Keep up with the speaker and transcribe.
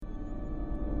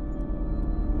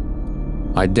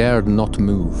I dared not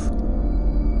move.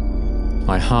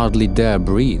 I hardly dare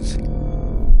breathe,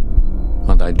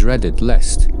 and I dreaded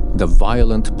lest the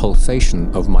violent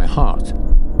pulsation of my heart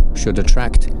should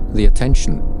attract the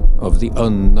attention of the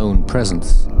unknown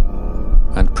presence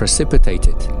and precipitate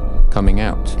it coming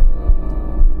out.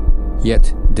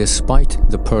 Yet, despite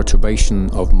the perturbation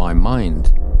of my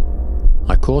mind,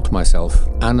 I caught myself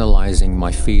analyzing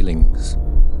my feelings.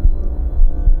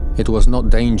 It was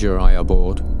not danger I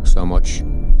abhorred so much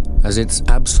as its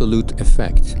absolute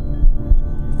effect.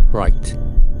 Fright.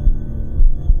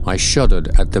 I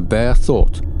shuddered at the bare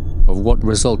thought of what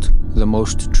result the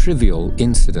most trivial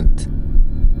incident,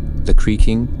 the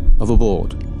creaking of a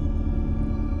board,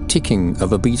 ticking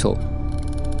of a beetle,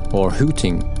 or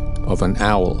hooting of an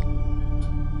owl,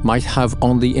 might have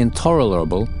on the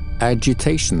intolerable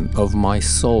agitation of my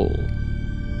soul.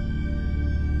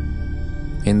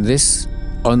 In this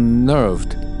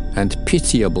unnerved and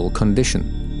pitiable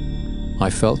condition, I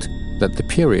felt that the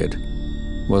period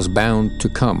was bound to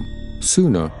come,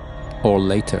 sooner or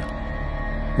later,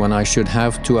 when I should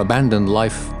have to abandon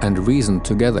life and reason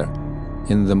together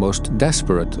in the most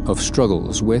desperate of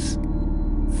struggles with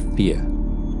fear.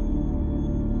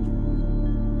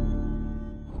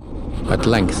 At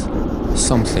length,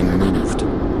 something moved.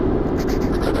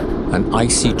 An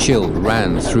icy chill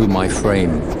ran through my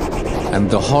frame,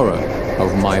 and the horror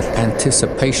of my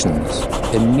anticipations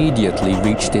immediately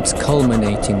reached its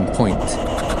culminating point.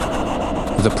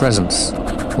 The presence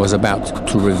was about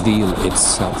to reveal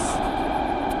itself.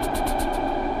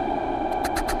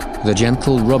 The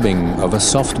gentle rubbing of a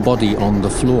soft body on the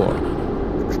floor,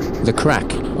 the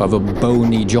crack of a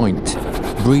bony joint,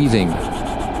 breathing,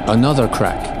 another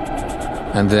crack,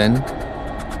 and then,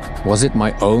 was it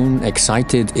my own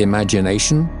excited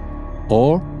imagination,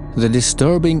 or the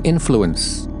disturbing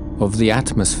influence of the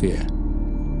atmosphere,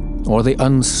 or the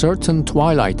uncertain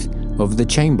twilight of the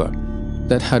chamber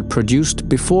that had produced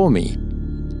before me,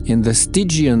 in the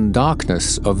Stygian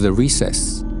darkness of the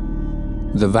recess,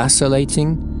 the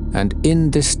vacillating and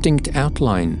indistinct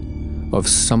outline of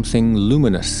something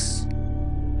luminous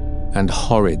and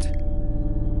horrid?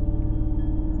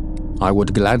 I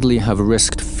would gladly have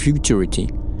risked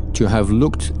futurity to have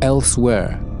looked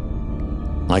elsewhere.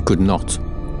 I could not.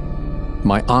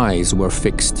 My eyes were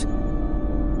fixed.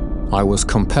 I was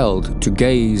compelled to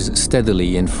gaze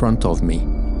steadily in front of me.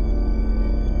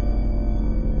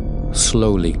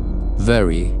 Slowly,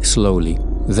 very slowly,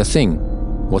 the thing,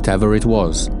 whatever it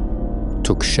was,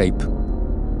 took shape.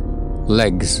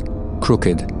 Legs,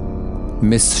 crooked,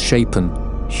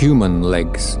 misshapen, human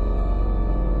legs.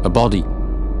 A body,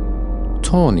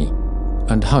 tawny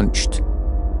and hunched.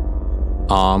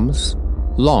 Arms,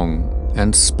 long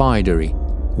and spidery,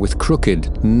 with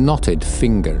crooked, knotted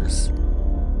fingers.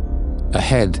 A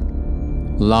head,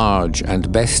 large and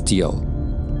bestial,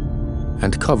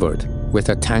 and covered with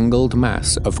a tangled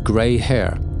mass of grey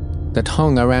hair that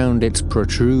hung around its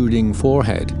protruding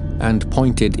forehead and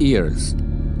pointed ears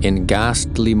in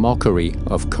ghastly mockery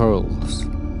of curls.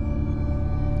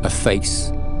 A face,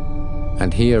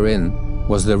 and herein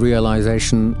was the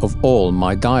realization of all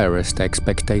my direst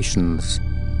expectations.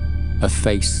 A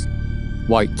face,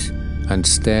 white and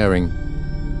staring,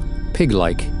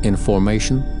 pig-like in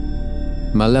formation,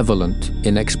 malevolent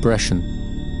in expression,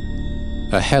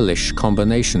 a hellish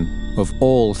combination of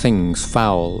all things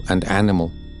foul and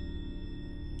animal,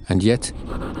 and yet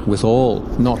withal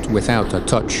not without a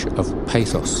touch of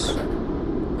pathos.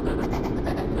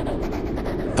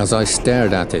 As I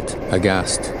stared at it,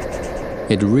 aghast,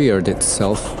 it reared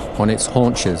itself on its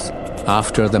haunches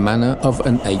after the manner of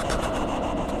an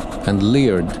ape, and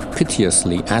leered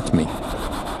piteously at me.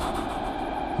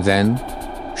 Then,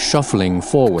 shuffling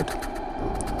forward,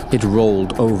 it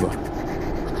rolled over,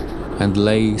 and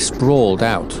lay sprawled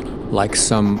out like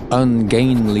some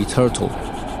ungainly turtle,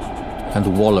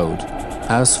 and wallowed,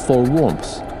 as for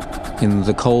warmth, in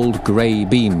the cold grey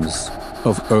beams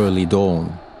of early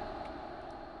dawn.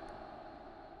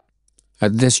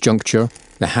 At this juncture,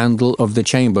 the handle of the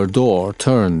chamber door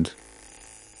turned.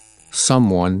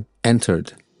 Someone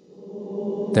entered.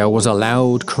 There was a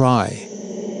loud cry,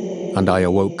 and I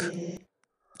awoke.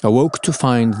 Awoke to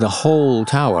find the whole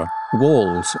tower,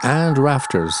 walls and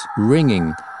rafters,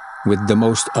 ringing with the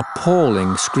most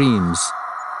appalling screams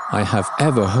I have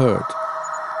ever heard.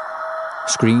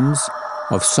 Screams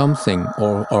of something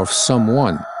or of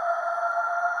someone.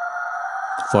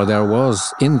 For there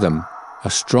was in them a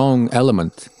strong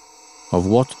element of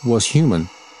what was human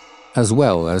as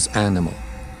well as animal,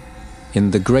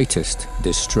 in the greatest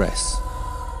distress.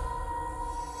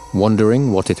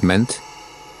 Wondering what it meant,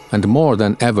 and more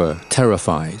than ever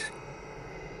terrified,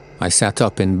 I sat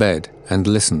up in bed and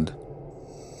listened.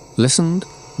 Listened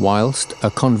whilst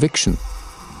a conviction,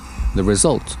 the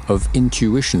result of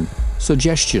intuition,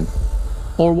 suggestion,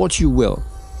 or what you will,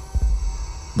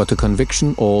 but a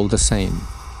conviction all the same,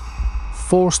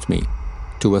 forced me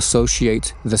to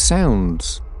associate the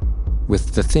sounds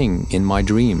with the thing in my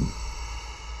dream.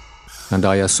 And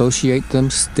I associate them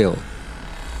still.